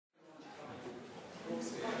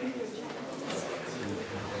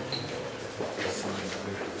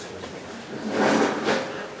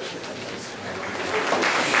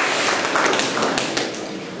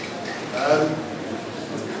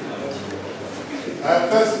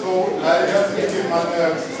First of all, you have to forgive my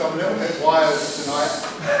nerves because I'm a little bit wild tonight.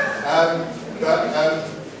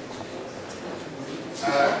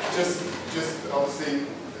 Just obviously,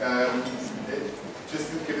 just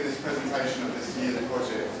giving this presentation of this year's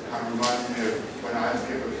project kind of reminds me of when I had to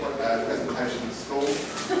give a presentation at school.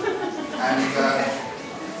 And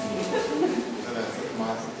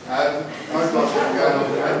most of it going on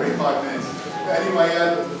every 5 minutes. But anyway,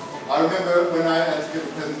 I remember when I had to give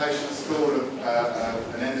a presentation at school of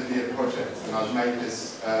an end of the year project, and I'd made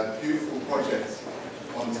this beautiful project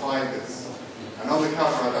on tigers. And on the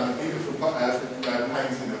cover I'd done a beautiful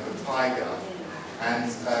painting of a tiger, and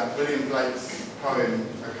William Blake's poem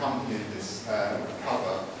accompanied this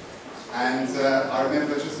cover. And I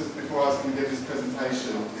remember just before I was going to give this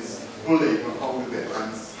presentation, this bully got hold of it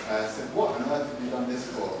and said, "What on earth have you done this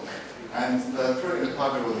for?" And threw it in the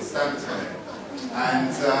puddle with the stamps on it. And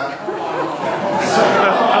as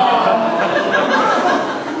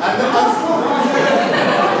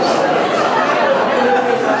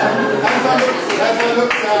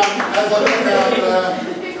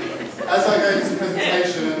I gave this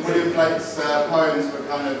presentation and William Blake's poems were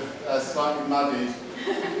kind of slightly muddied,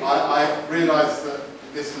 I realised that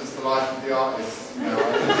this was the life of the artist. You know,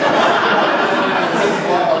 this is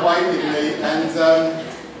what awaited me, and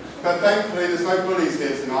but thankfully there's no bullies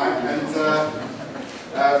here tonight, and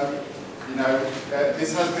you know,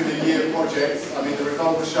 this has been a year project. I mean, the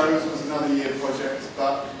Revolver shows was another year project,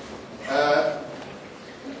 but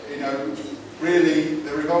you know, really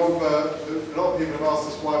the Revolver, a lot of people have asked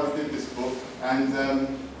us why we did this book, and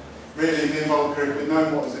really the involved group had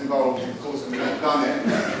known what was involved. Of course, we would have done it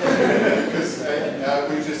because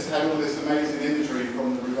we just had all this amazing imagery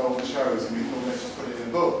from the Revolver shows, and we thought let's just put it in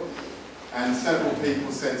a book. And several people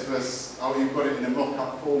said to us, "Oh, you've got it in a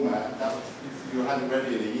mock-up format. You had it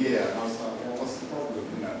ready in a year." And I was like, "Well, what's the problem?"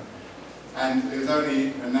 You know. And it was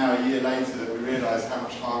only now a year later that we realised how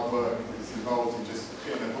much hard work is involved in just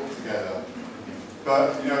putting a book together.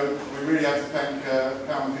 But you know, we really have to thank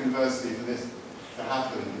Falmouth University for this to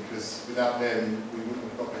happen, because without them, we wouldn't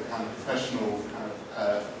have got the kind of professional kind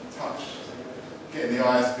of touch, getting the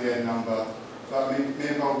ISBN number. But I mean, me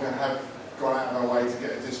and Volker have gone out of our way to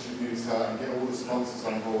get a distributor and get all the sponsors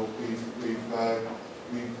on board.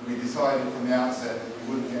 We decided from the outset that we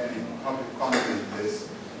wouldn't get any public funding for this,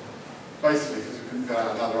 basically because we couldn't fill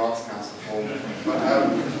out another Arts Council form. But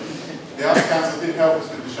the Arts Council did help us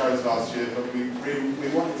with the shows last year, but we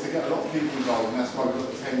wanted to get a lot of people involved, and that's why we've got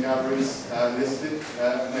the 10 galleries listed,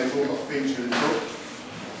 and they've all got featured in the book.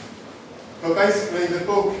 But basically the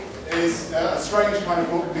book is a strange kind of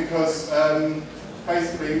book because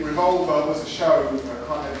basically Revolver was a show, a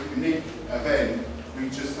kind of unique event. We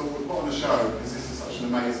just thought we'd put on a show because this is such an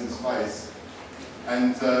amazing space.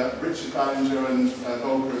 And Richard Ballinger and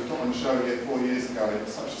Volker put on a show here 4 years ago, and it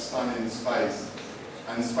was such a stunning space.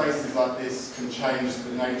 And spaces like this can change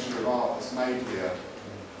the nature of art that's made here.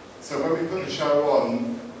 So when we put the show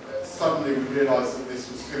on, suddenly we realised that this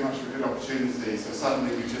was too much of a good opportunity. So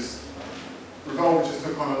suddenly Revolver just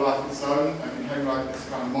took on a life of its own and became like this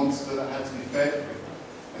kind of monster that had to be fed.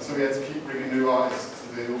 And so we had to keep bringing new artists to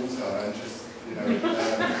the altar and just, you know,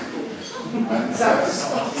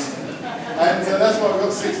 and that's why we've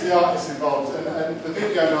got 60 artists involved. And the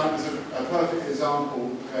video night was a perfect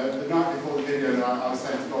example. The night before the video night, I was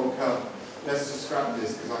saying to Volker, let's just scrap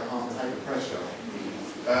this because I can't take the pressure.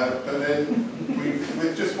 But then,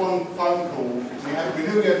 with just one phone call, we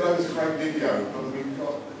knew we had loads of great video, but we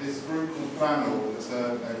got this group called Flannel, that's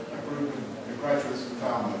a group of graduates from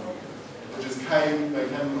Falmouth, that just came, they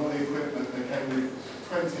came with all the equipment, they came with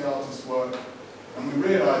 20 artists' work, and we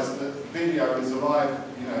realised that video is alive,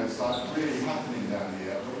 you know, it's like really happening down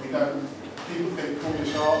here, but we don't, people think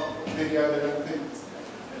Cornish art, video, they don't think.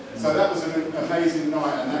 So that was an amazing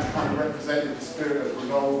night, and that kind of represented the spirit of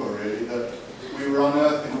Revolver, really, that we were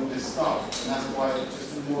unearthing all this stuff, and that's why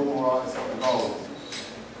just more and more artists got involved.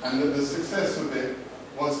 And the success of it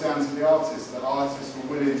was down to the artists, that artists were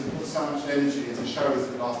willing to put so much energy into shows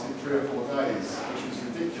that lasted 3 or 4 days, which was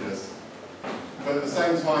ridiculous. But at the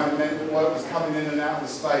same time, it meant that work was coming in and out of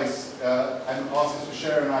the space, and artists were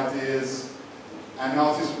sharing ideas, and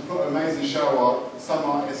artists would put amazing show art. Some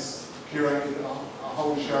artists curated a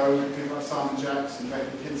whole show, people like Simon Jacks and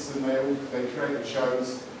Becky Kidson, they created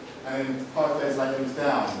shows, and then 5 days later it was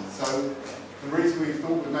down. So the reason we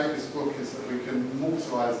thought we'd make this book is that we can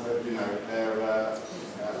immortalise their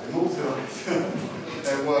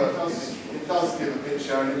work. It does give a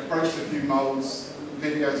picture, and it breaks a few moulds. The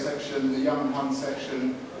video section, the Young and Hunt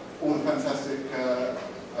section, all the fantastic,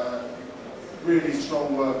 really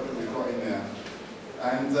strong work that we've got in there.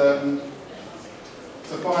 And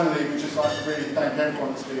So finally, we'd just like to really thank everyone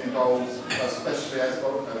that's been involved, especially, as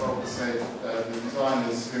Revolver said, the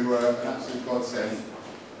designers who were an absolute godsend.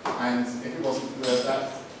 And if it wasn't for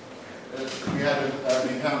that, we had an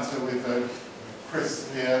encounter with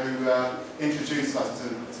Chris here who introduced us to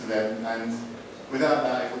them, and without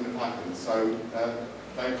that it wouldn't have happened. So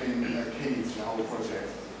they've been key to the whole project.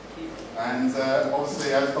 And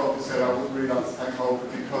obviously, as Revolver said, I would really like to thank Revolver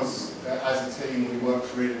because as a team we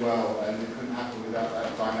worked really well, and it couldn't happen without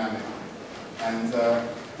that dynamic. And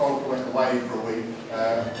Revolver went away for a week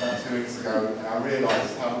about 2 weeks ago, and I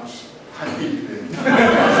realised how much I needed him. Because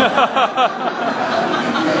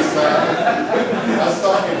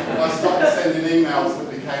I started sending emails that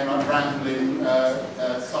became like rambling,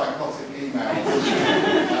 psychotic emails.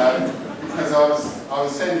 Because I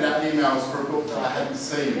was sending out emails for a book that I hadn't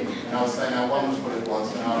seen, and I was saying how wonderful it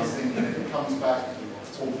was, and I was thinking if it comes back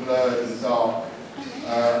all blurred and dark,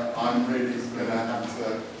 I'm really going to have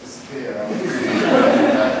to disappear.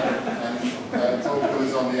 And Tolkien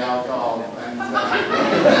was on the Algarve, and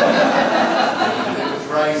it was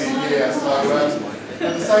raining here, so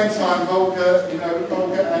at the same time, Volker and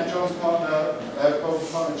John's partner,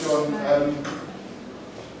 John,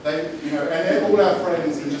 and all our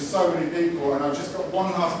friends and just so many people, and I've just got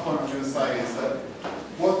one last point I'm going to say is that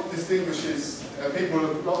what distinguishes people,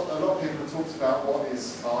 a lot of people have talked about what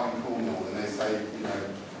is art in Cornwall, and they say,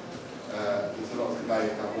 there's a lot of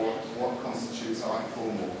debate about what constitutes art in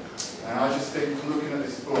Cornwall. And I just think, looking at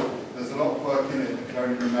this book, there's a lot of work in it that can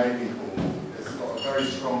only be made in Cornwall. It's got a very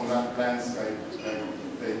strong landscape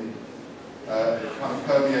thing. It kind of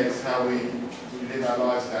permeates how we live our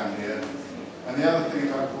lives down here. And the other thing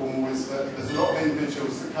about Cornwall is that there's a lot of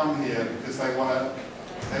individuals that come here because they want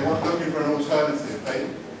looking for an alternative.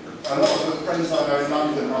 A lot of the friends I know in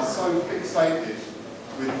London are so fixated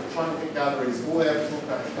with trying to get galleries. All they ever talk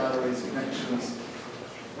about is galleries, connections.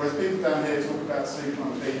 Whereas people down here talk about sleeping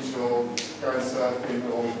on the beach or going surfing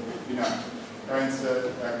or going to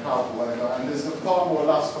a club or whatever. And there's far more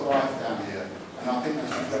lust for life down here. And I think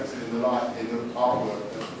that's reflected in the artwork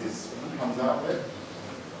that comes out of it.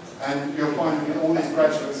 And you'll find that all these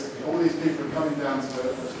graduates, all these people are coming down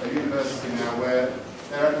to a university now where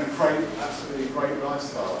they're having a absolutely great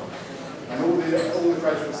lifestyle. And all the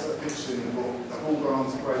graduates that are pictured in the book have all gone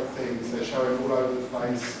on to great things. They're showing all over the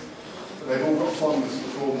place. But they've all got fondness for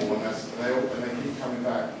Cornwall, and they keep coming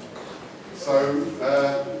back. So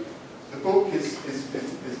the book is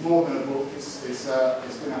more than a book. It's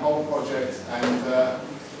been a whole project. And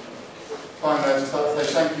finally, I'd just like to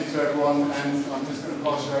say thank you to everyone, and I'm just going to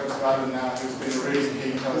pass you over to Alan now, who's been a really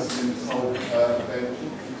key person in this whole event.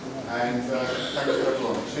 And thank you to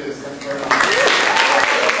everyone. Cheers. Thank you very much.